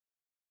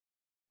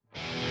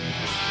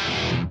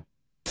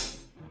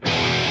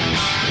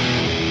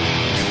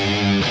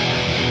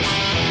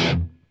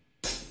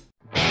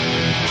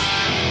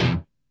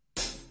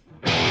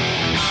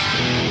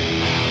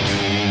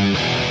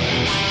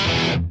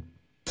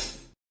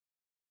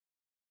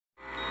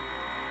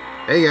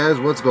Hey guys,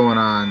 what's going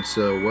on?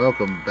 So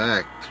welcome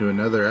back to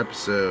another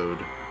episode.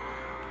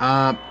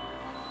 Uh,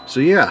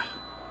 so yeah,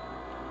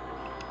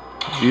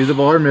 used up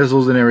all our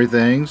missiles and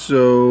everything.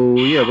 So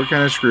yeah, we're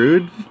kind of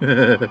screwed.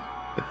 So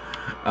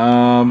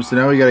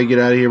now we got to get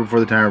out of here before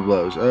the timer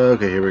blows.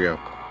 Okay, here we go.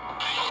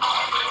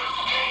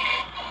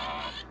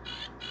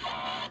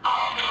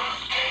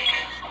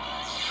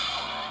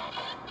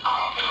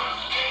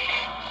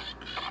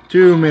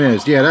 Two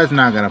minutes. Yeah, that's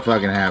not gonna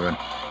fucking happen.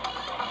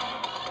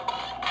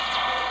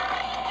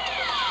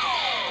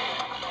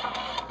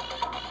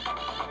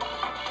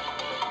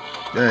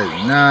 That is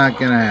not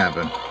gonna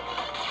happen.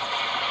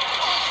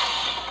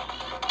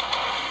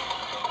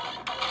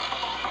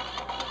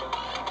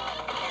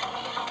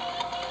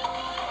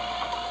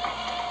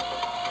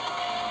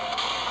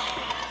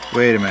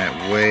 Wait a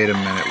minute. Wait a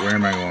minute. Where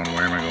am I going?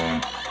 Where am I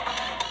going?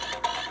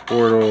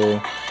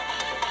 Portal.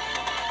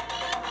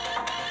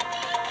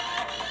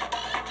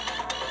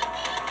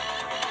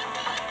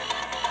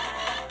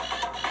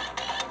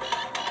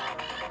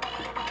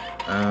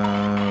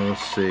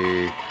 Let's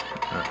see.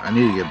 I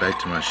need to get back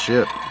to my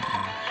ship.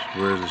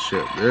 Where's the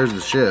ship? There's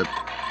the ship.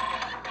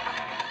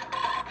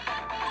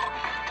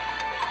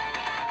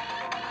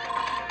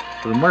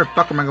 But where the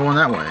fuck am I going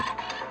that way?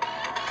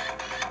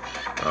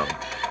 Oh.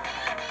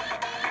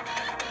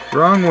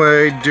 Wrong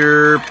way,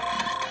 derp.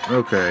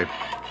 Okay.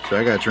 So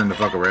I gotta turn the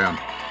fuck around.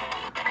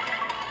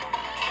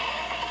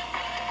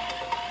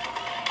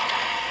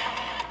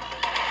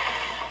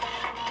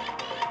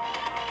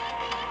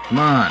 Come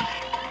on.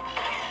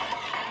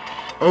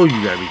 Oh,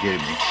 you gotta be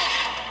kidding me.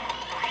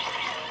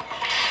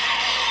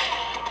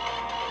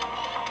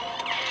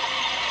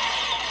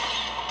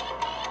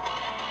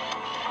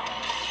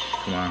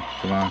 Come on,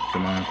 come on,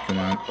 come on, come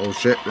on. Oh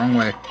shit, wrong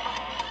way.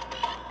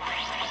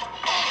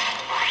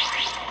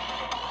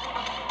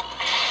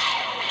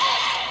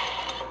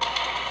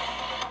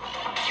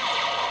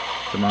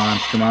 Come on,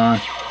 come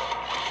on.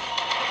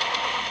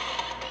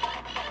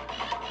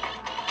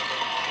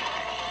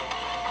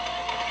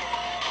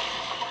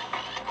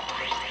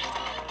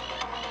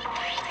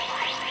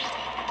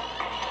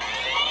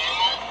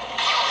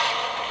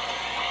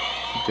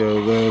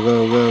 Go, go,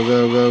 go, go,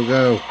 go, go,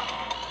 go.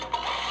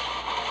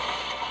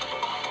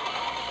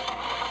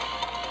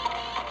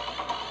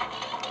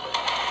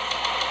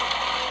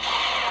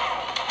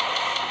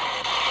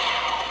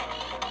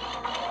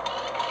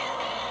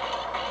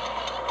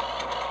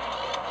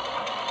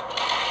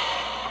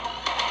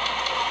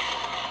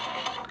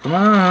 Come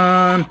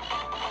on.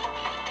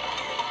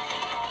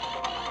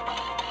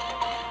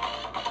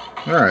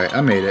 Alright, I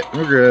made it.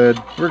 We're good.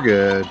 We're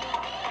good.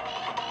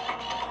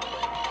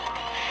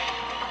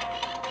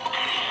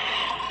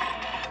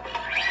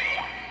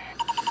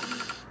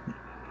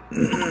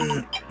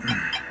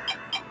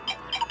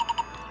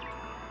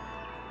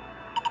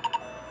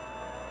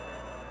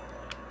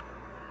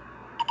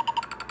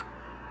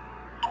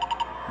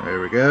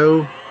 There we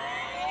go.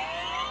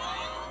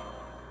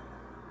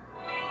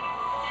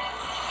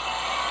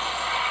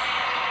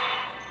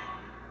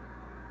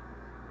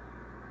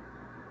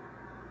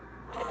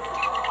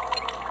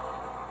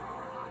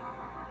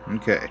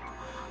 Okay,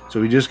 so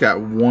we just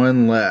got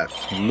one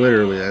left.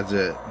 Literally, that's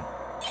it.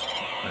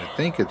 I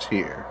think it's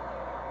here.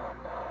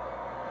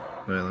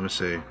 Wait, let me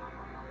see. Is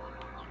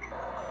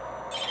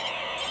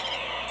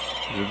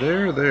it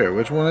there or there?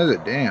 Which one is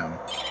it? Damn.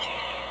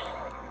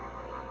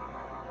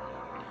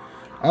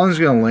 I'm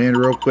just gonna land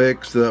real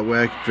quick so that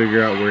way I can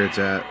figure out where it's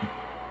at.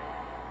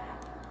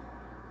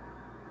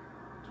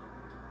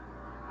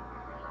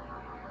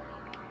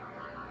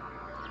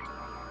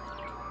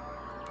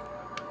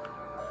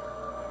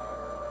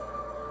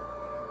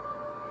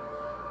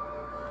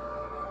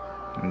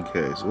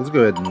 Okay, so let's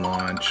go ahead and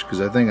launch, because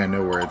I think I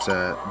know where it's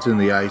at. It's in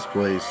the ice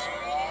place.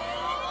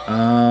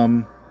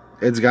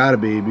 It's gotta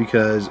be,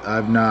 because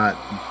I've not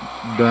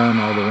done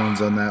all the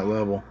ones on that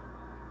level.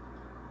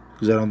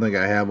 Because I don't think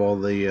I have all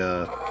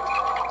the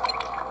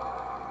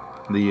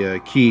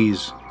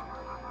keys.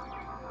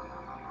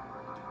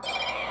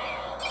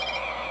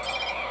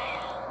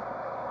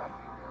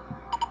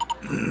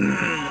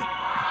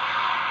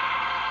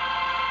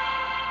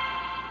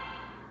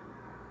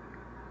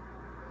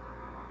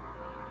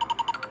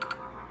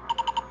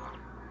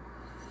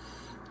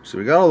 So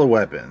we got all the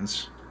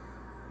weapons.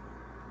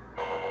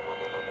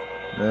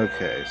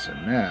 Okay, so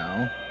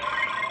now...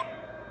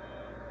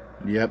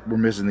 Yep, we're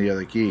missing the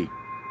other key.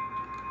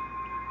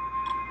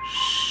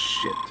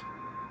 Shit.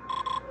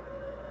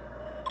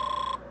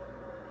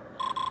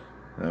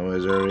 That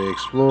was already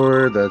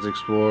explored. That's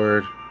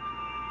explored.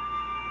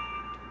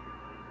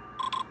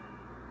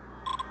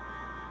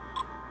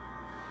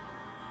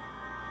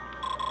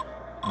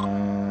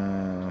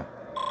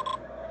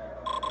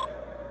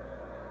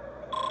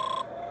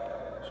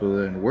 So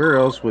then where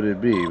else would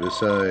it be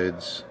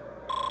besides...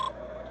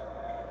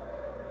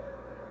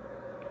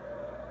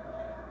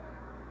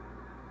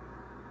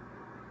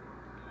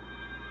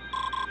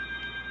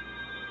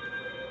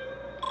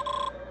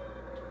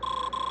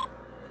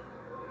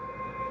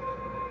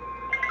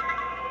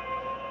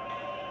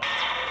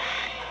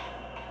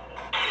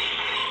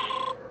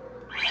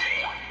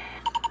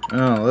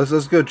 Oh,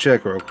 let's go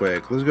check real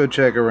quick. Let's go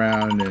check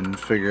around and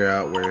figure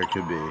out where it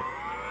could be.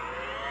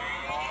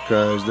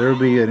 Because there'll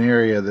be an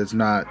area that's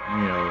not,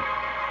 you know.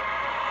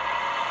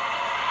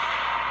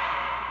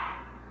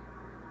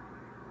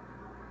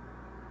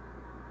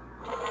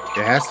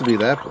 It has to be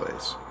that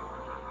place.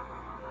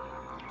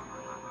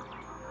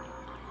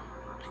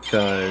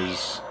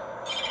 Because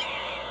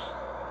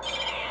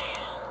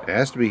it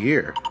has to be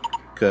here.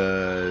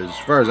 Because as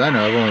far as I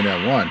know, I've only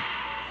done one.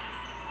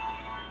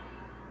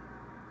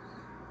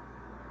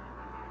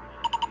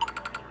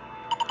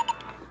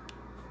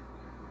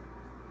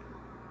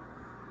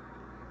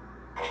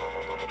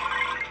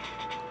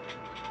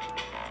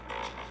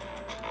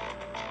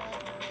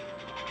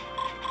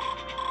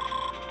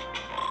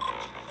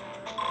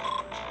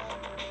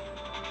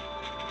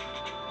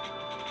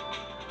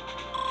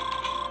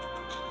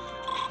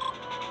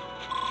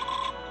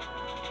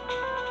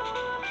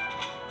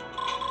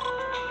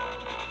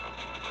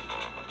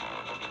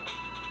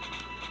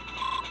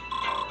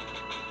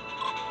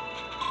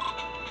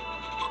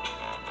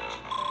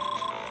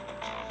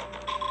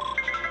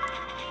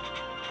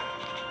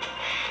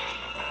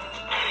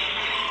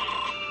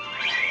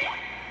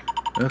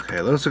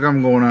 Okay, looks like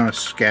I'm going on a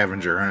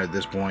scavenger hunt at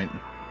this point.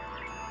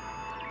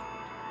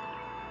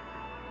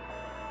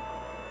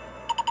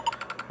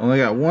 Only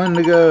got one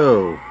to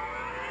go.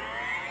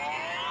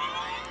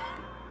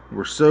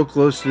 We're so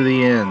close to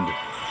the end.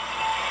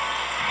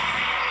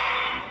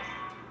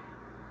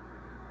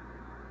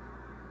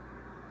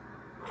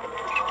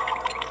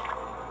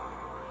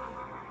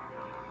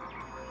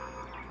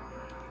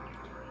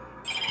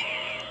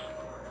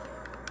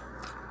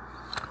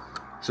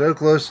 So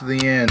close to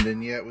the end,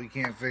 and yet we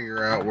can't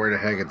figure out where the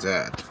heck it's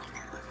at.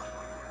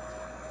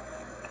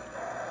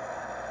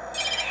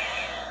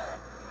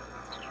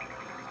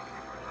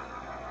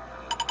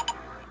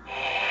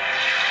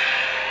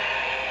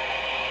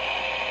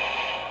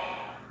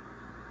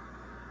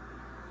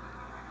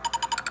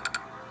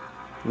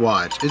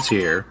 Watch, it's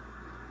here.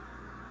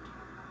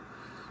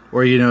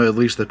 Or, you know, at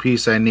least the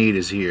piece I need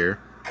is here.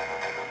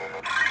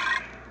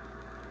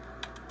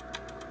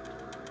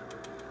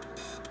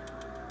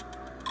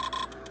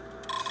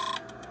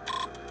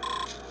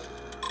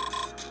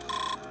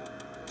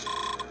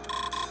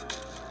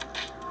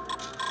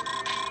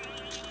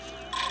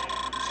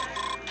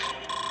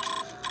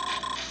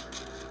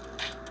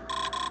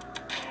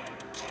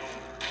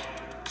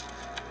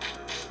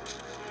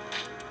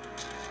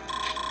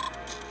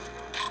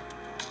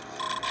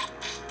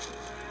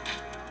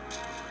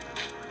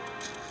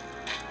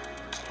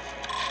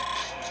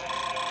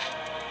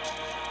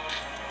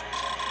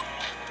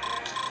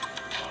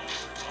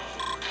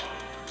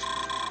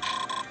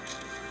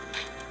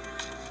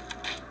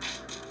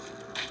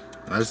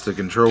 That's the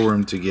control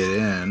room to get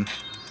in,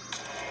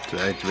 to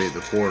activate the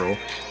portal.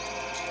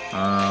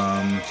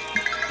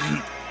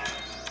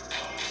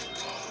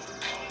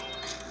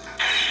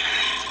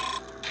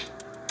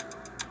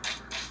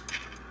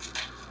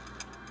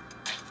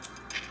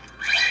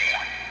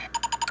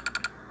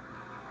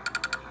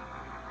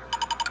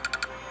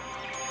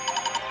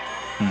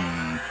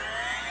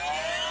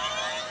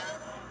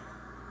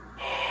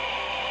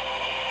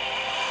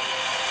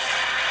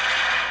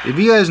 If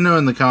you guys know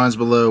in the comments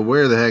below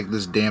where the heck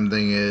this damn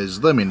thing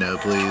is, let me know,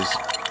 please.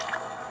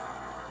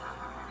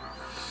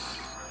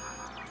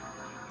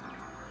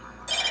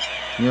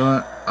 You know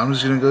what? I'm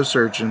just gonna go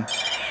searching.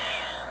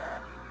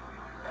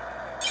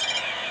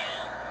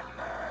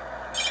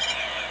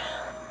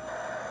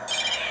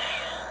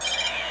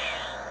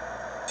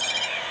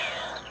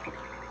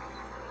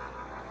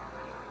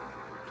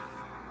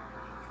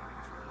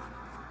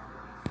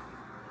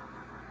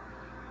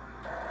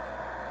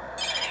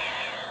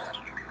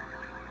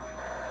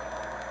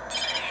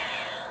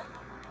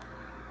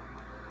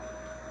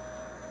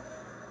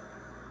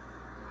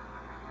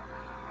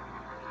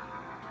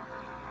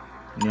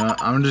 You know,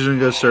 I'm just going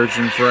to go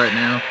searching for right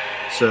now.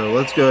 So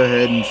let's go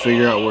ahead and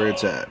figure out where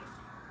it's at.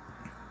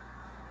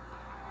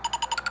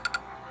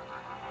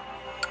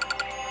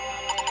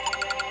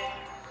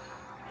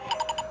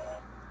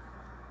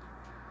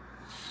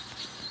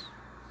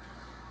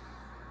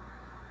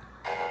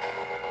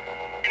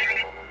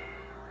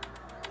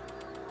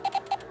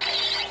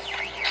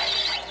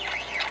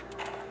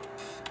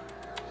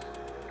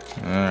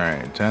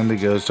 Alright, time to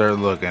go start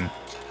looking.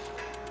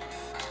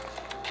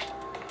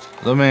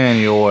 The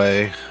manual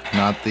way,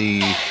 not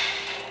the...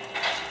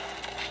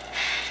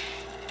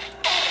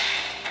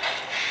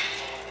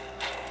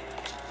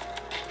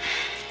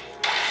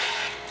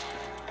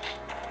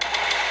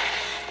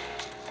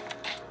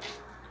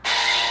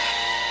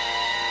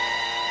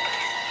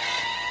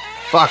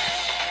 Fuck!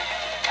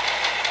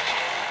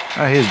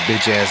 Ah, his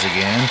bitch ass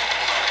again.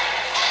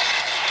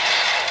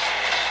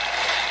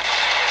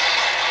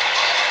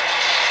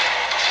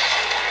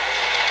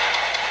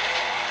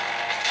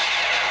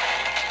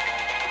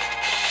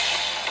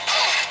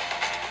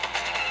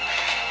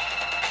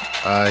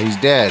 He's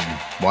dead.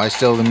 Why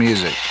still the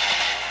music?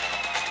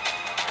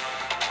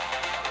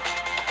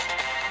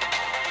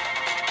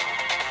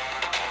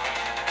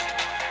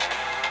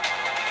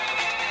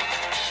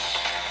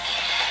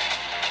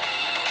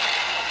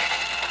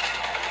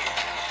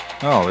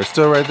 Oh, they're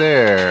still right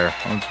there.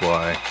 That's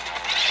why.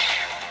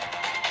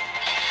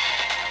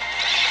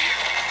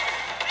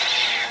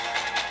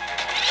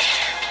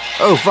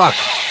 Oh, fuck.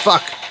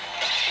 Fuck.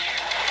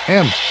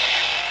 Him.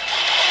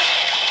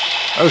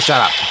 Oh,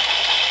 shut up.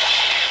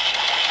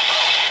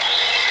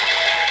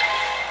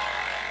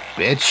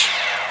 Bitch.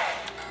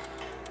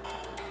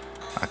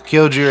 I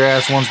killed your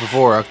ass once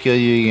before. I'll kill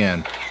you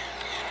again.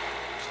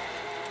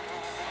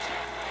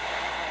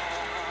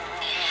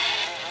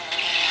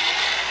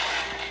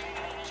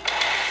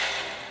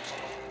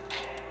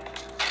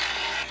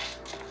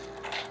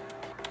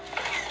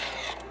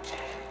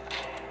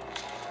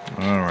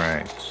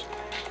 Alright.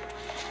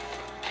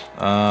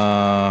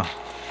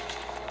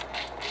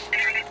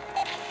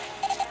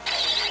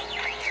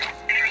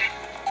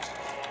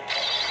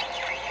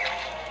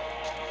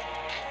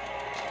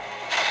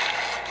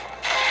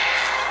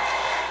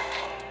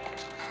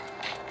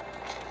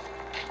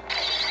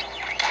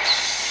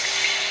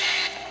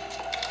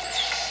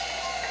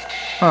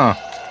 Huh.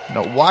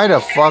 No, why the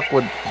fuck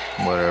would...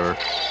 Whatever.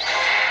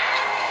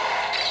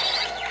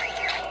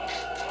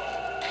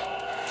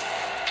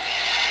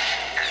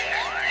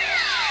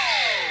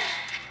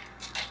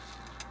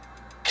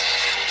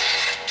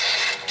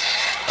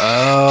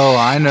 Oh,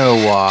 I know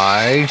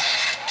why.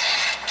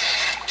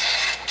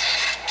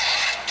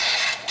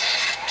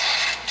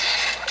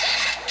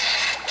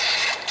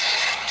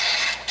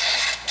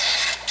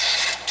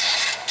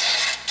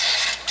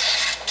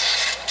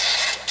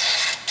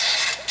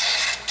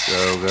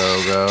 Go,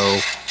 go, go.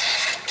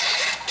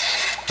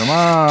 Come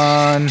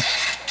on.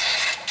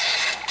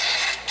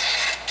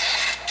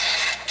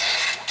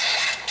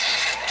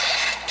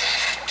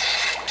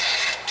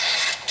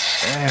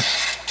 Eh.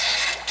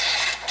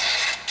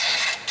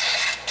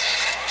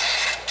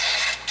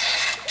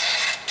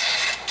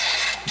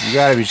 You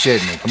gotta be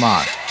shitting me. Come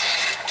on.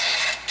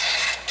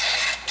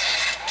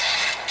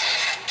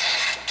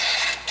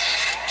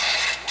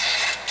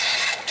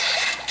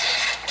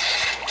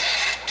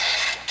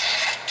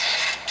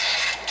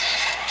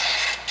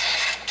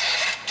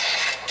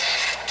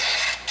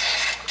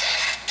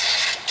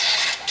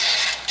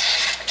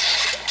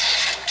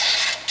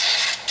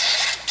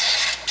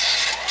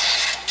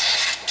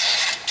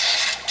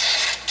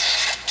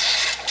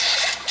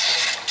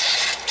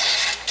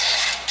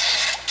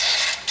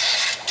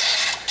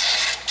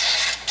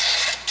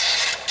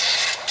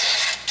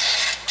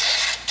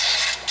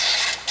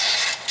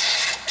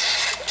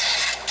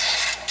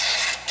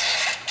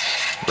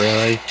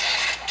 Really?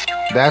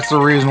 That's the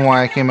reason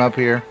why I came up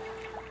here?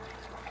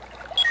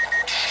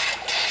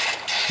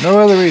 No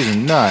other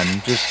reason. None.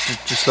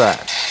 Just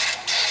that.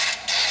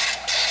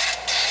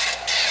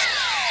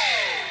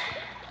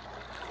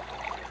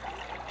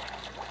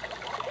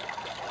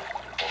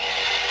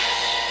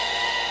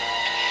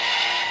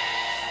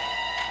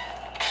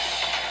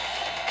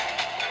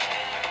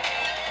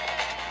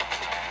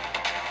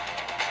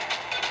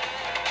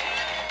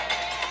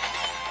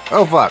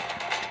 Oh, fuck.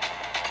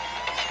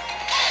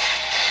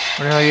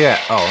 Where the hell you at?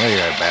 Oh, there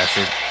you are,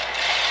 bastard.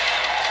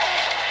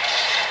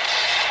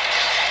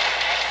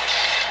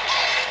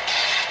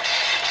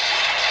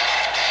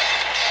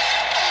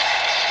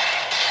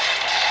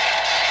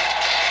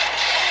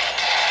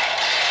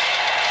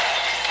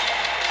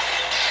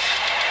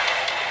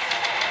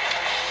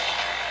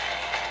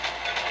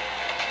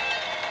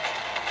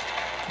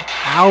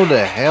 How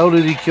the hell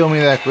did he kill me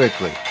that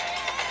quickly?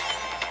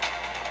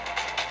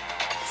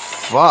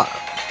 Fuck.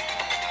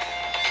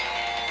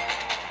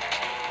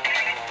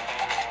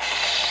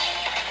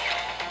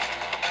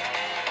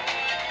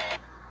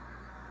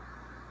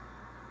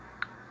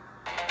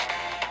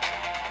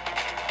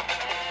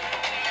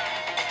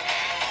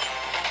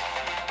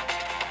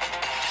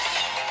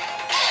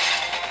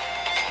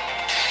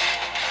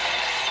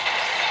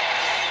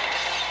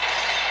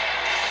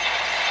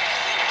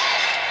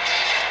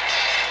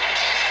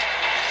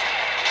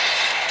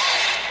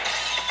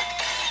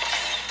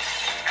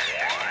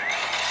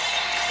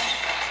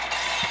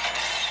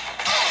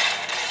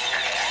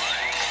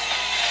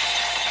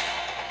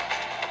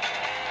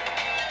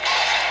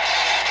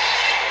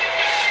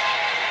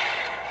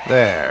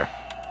 There.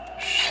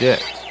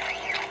 Shit. Is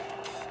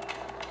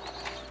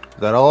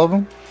that all of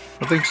them?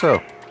 I think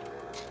so.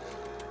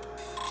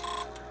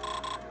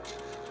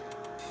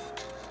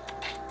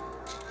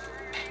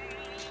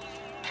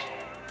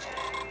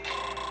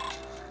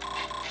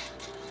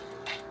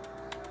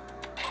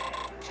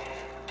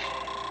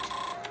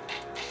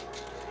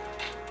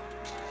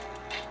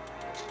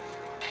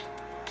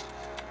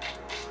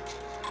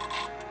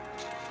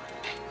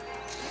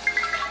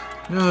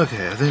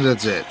 Okay, I think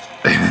that's it.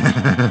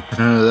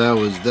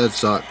 That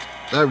sucked.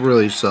 That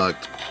really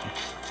sucked.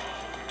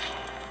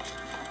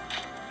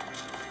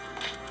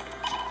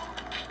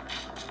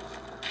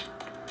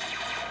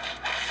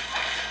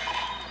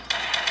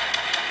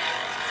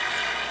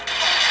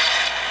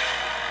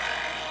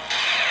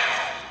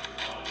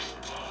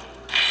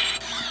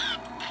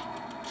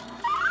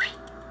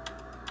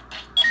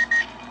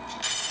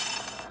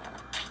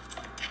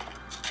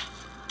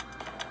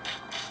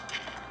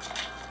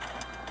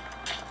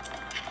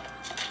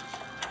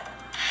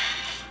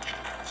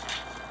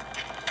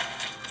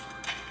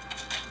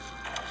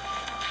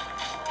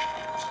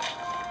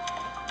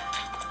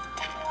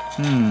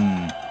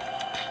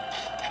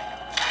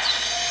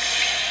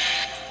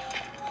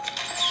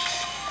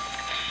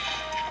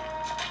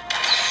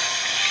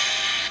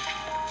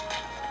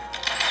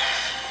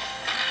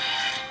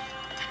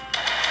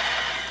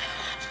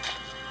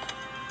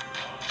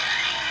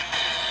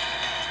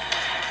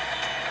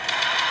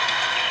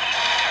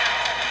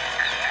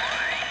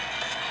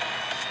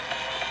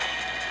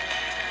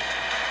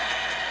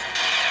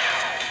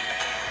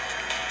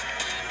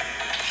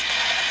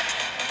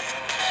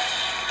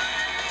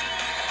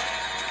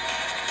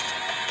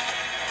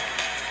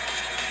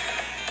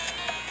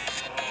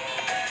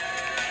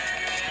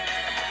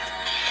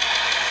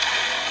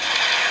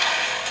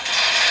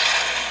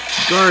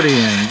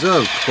 Guardians,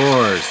 of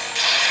course.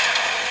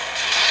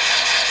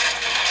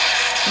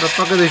 What the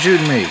fuck are they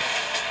shooting me?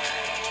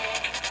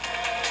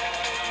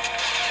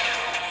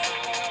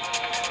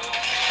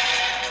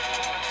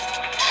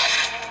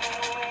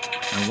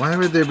 And why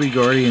would there be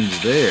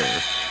Guardians there?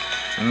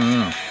 I don't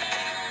know.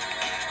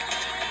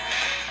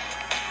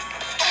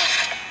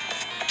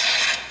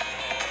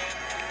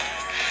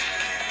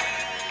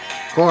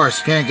 Of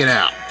course, can't get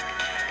out.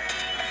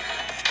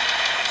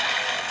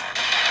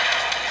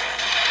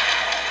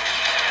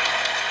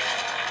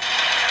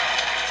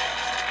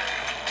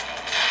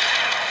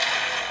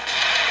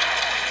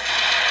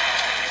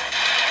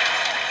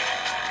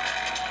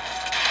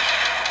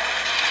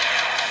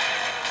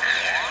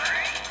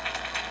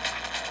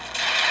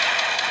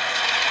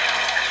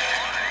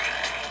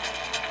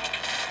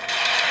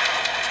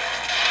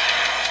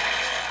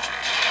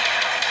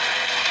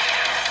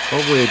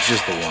 Hopefully it's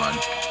just the one.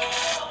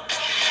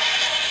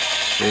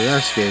 Yeah,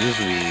 that's good. This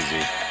will be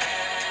easy.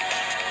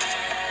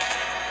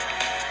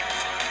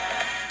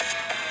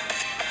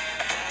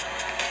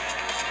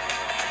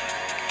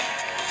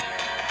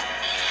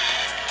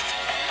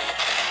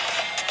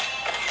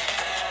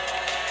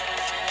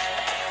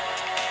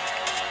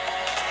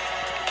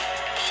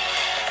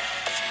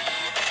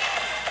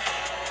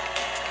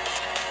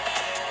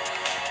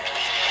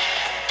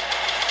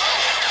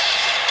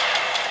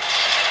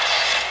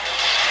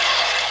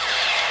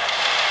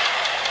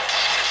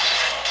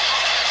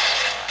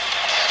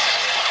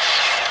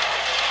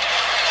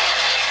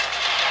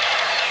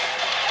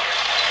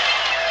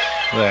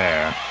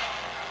 There.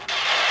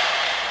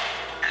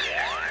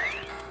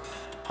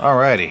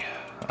 Alrighty.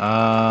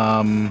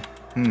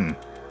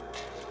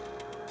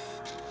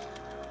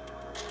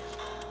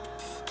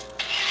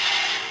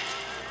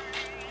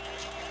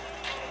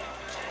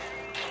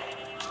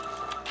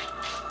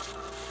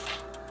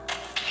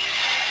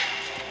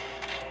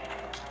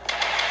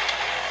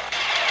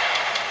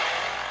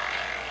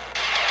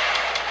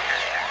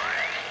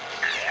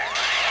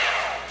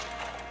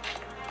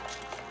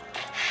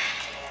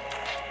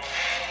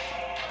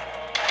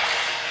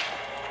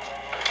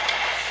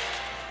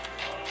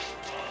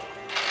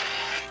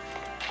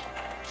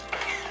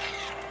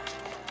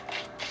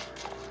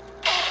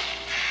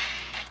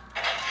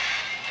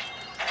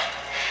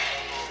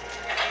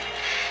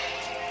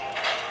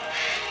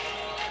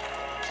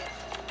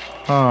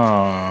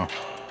 Oh.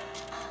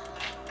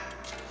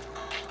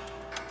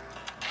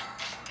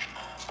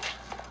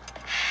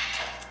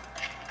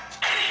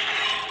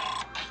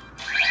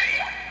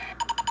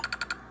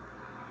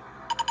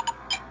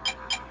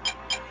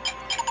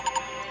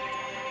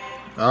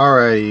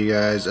 Alrighty, you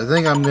guys. I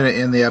think I'm going to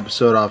end the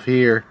episode off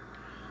here.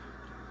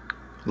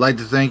 I'd like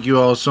to thank you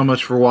all so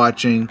much for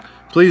watching.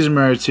 Please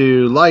remember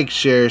to like,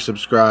 share,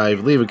 subscribe,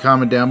 leave a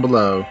comment down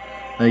below.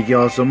 Thank you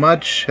all so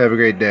much. Have a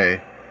great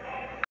day.